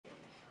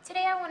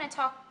Today I want to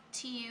talk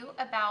to you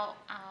about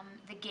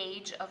the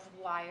gauge of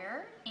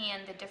wire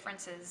and the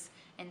differences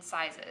in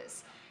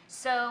sizes.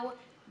 So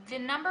the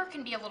number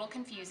can be a little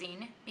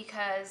confusing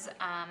because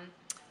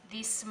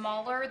the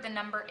smaller the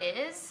number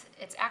is,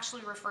 it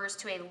actually refers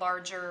to a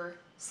larger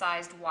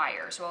sized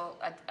wire, so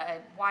a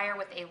wire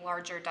with a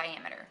larger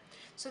diameter.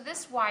 So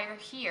this wire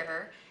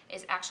here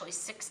is actually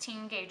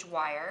 16 gauge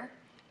wire,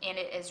 and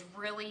it is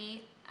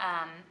really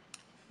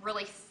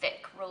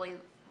thick, really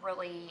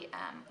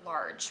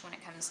large when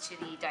it comes to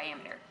the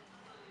diameter.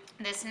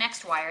 This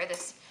next wire,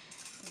 this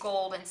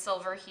gold and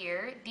silver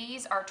here,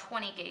 these are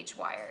 20 gauge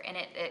wire, and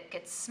it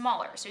gets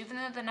smaller. So even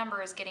though the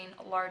number is getting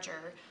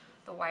larger,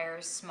 the wire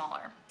is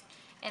smaller.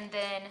 And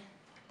then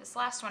this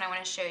last one I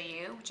want to show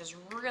you, which is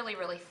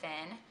really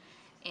thin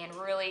and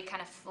really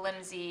kind of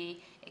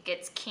flimsy. It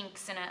gets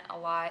kinks in it a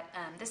lot.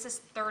 This is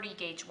 30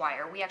 gauge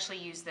wire. We actually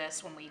use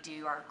this when we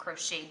do our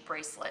crocheted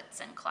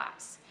bracelets in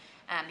class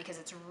because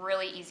it's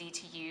really easy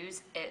to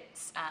use. It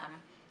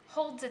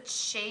holds its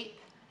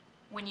shape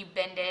when you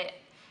bend it.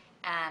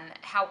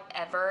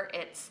 However,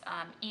 it's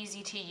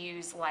easy to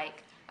use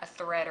like a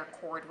thread or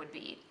cord would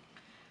be.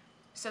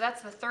 So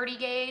that's the 30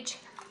 gauge,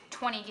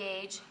 20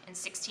 gauge, and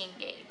 16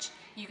 gauge.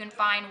 You can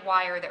find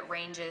wire that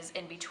ranges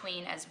in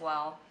between as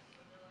well.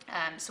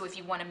 So if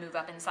you want to move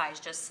up in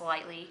size just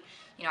slightly,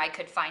 you know, I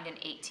could find an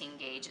 18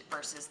 gauge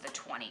versus the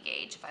 20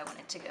 gauge if I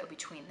wanted to go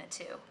between the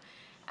two.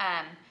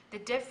 The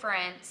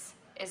difference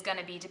is going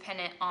to be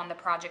dependent on the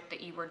project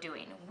that you were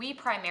doing. We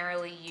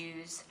primarily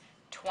use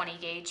 20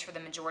 gauge for the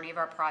majority of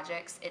our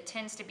projects. It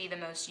tends to be the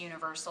most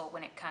universal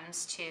when it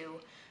comes to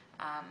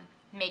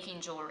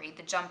making jewelry,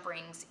 the jump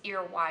rings,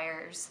 ear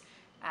wires,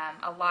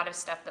 a lot of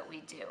stuff that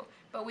we do.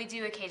 But we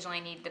do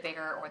occasionally need the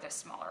bigger or the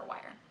smaller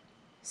wire.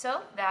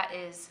 So that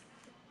is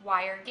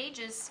wire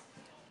gauges.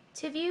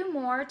 To view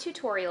more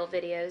tutorial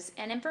videos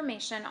and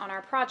information on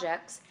our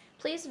projects,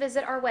 please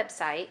visit our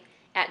website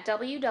at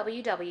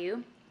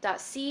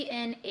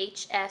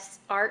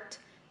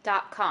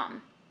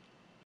www.cnhsart.com.